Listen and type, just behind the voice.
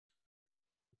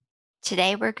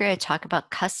Today, we're going to talk about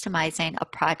customizing a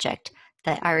project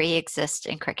that already exists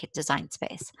in Cricut Design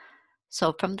Space.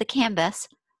 So from the canvas,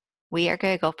 we are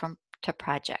going to go to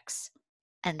projects.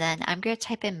 And then I'm going to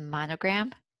type in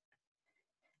Monogram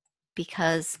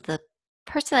because the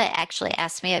person that actually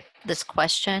asked me this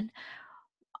question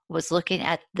was looking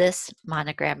at this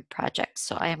Monogram project.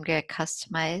 So I am going to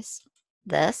customize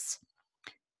this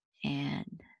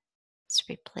and let's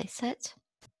replace it.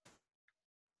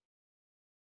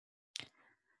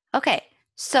 Okay,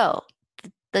 so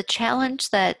the challenge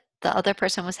that the other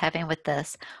person was having with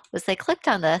this was they clicked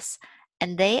on this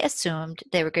and they assumed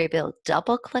they were going to be able to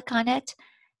double click on it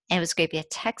and it was going to be a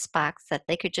text box that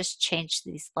they could just change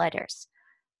these letters.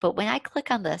 But when I click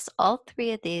on this, all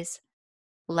three of these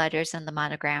letters in the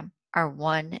monogram are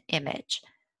one image.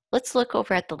 Let's look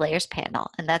over at the layers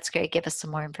panel, and that's going to give us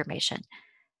some more information.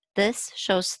 This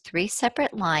shows three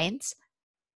separate lines,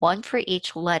 one for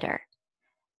each letter,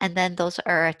 and then those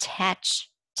are attached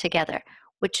together,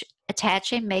 which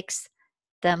attaching makes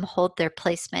them hold their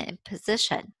placement and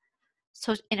position.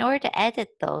 So in order to edit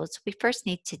those, we first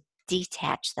need to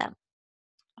detach them,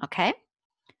 okay?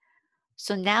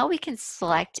 So now we can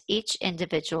select each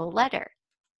individual letter.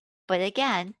 But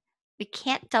again, we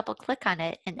can't double click on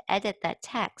it and edit that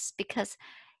text because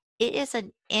it is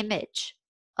an image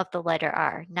of the letter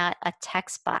R, not a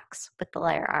text box with the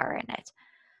letter R in it.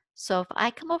 So if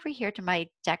I come over here to my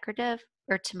decorative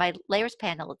or to my layers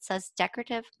panel, it says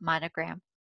decorative monogram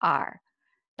R.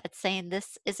 That's saying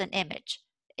this is an image.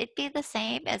 It'd be the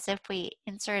same as if we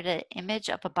inserted an image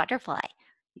of a butterfly.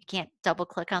 You can't double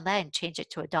click on that and change it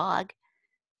to a dog.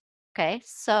 Okay,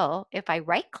 so if I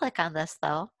right click on this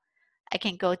though, I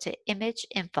can go to image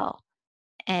info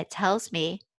and it tells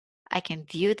me I can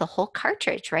view the whole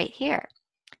cartridge right here.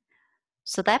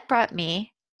 So that brought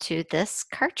me to this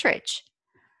cartridge.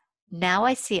 Now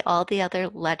I see all the other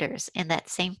letters in that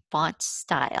same font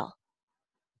style.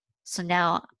 So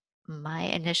now my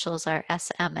initials are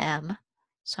SMM.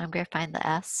 So I'm going to find the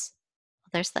S. Well,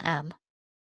 there's the M.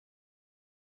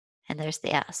 And there's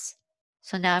the S.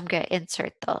 So now I'm going to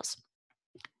insert those.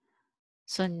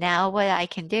 So now what I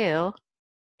can do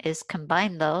is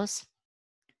combine those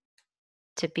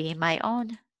to be my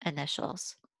own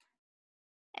initials.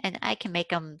 And I can make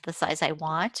them the size I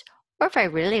want. Or if I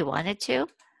really wanted to,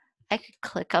 I could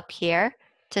click up here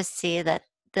to see that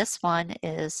this one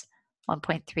is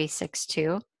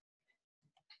 1.362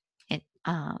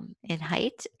 in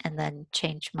height, and then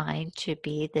change mine to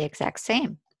be the exact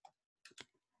same.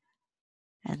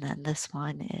 And then this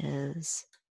one is,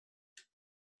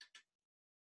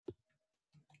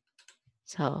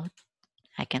 so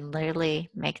I can literally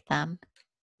make them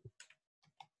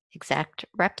exact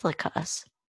replicas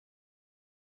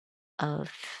of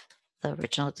the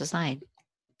original design.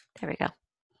 There we go.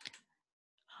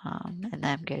 And then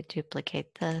I'm going to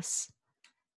duplicate this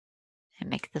and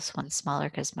make this one smaller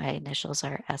because my initials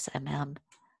are SMM.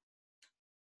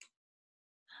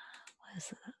 What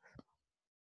is it?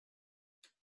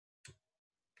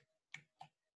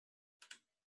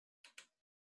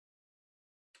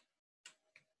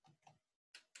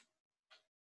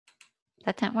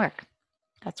 That didn't work.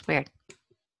 That's weird.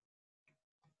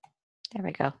 There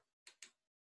we go.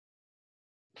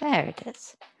 There it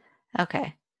is.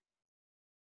 Okay.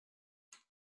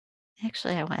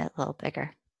 Actually, I want it a little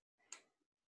bigger.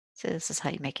 So this is how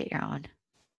you make it your own.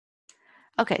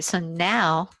 Okay, so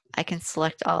now I can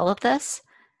select all of this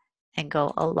and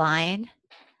go align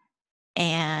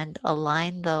and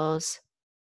align those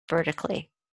vertically.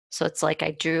 So it's like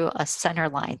I drew a center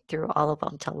line through all of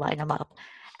them to line them up.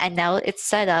 And now it's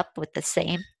set up with the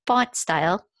same font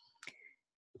style,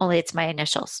 only it's my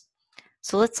initials.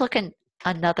 So let's look at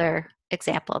another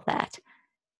example of that.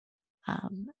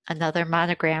 Another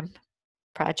monogram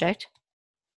project.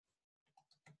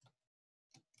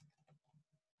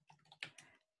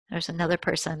 There's another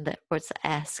person that was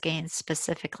asking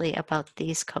specifically about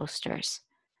these coasters.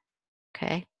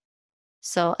 Okay.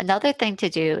 So another thing to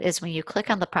do is when you click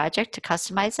on the project to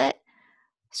customize it,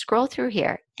 scroll through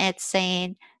here. And it's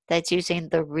saying that it's using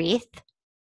the wreath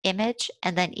image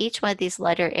and then each one of these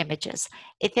letter images.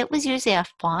 If it was using a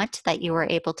font that you were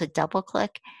able to double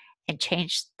click and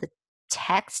change the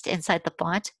text inside the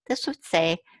font, this would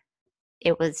say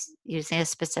it was using a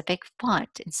specific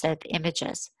font instead of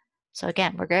images. So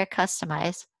again, we're going to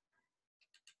customize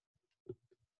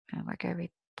and we're going to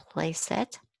replace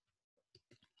it.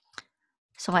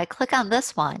 So when I click on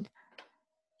this one,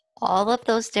 all of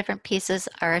those different pieces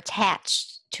are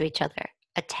attached to each other.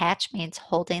 Attach means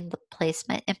holding the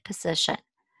placement in position.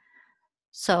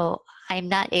 So I'm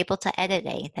not able to edit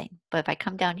anything, but if I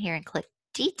come down here and click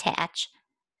detach,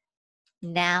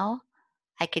 now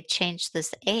I could change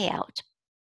this A out.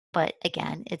 But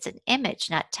again, it's an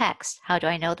image, not text. How do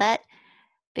I know that?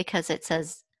 Because it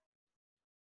says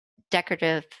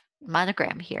decorative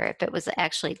monogram here. If it was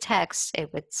actually text,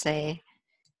 it would say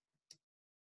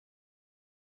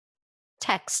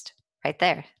text right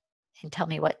there and tell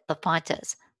me what the font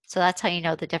is. So that's how you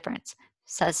know the difference.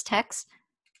 Says text,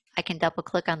 I can double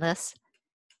click on this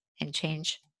and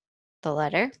change the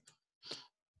letter.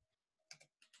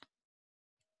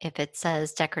 If it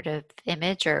says decorative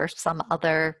image or some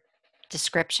other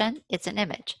description, it's an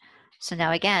image. So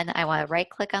now again, I want to right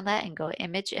click on that and go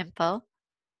image info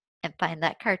and find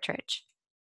that cartridge.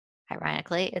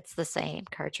 Ironically, it's the same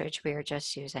cartridge we were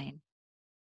just using.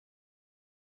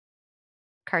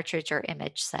 Cartridge or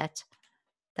image set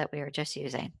that we were just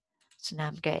using. So now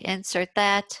I'm going to insert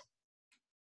that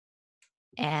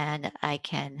and I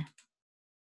can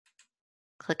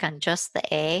click on just the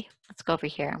A. Let's go over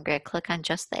here. I'm going to click on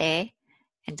just the A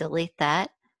and delete that.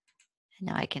 And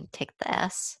now I can take the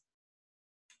S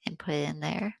and put it in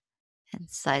there and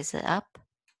size it up.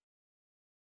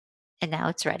 And now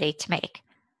it's ready to make.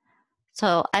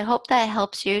 So I hope that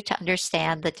helps you to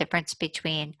understand the difference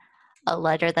between a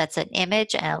letter that's an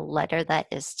image and a letter that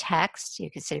is text.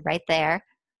 You can see right there,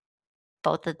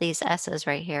 both of these S's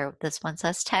right here. This one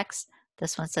says text,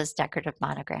 this one says decorative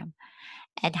monogram,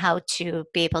 and how to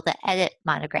be able to edit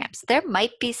monograms. There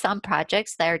might be some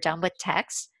projects that are done with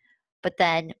text, but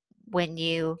then when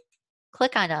you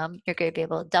click on them, you're going to be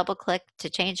able to double click to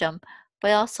change them,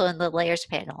 but also in the layers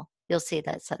panel, you'll see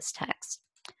that it says text.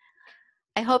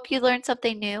 I hope you learned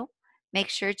something new. Make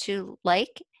sure to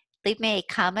like, leave me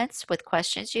comments with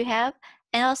questions you have,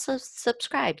 and also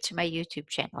subscribe to my YouTube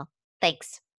channel.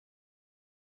 Thanks.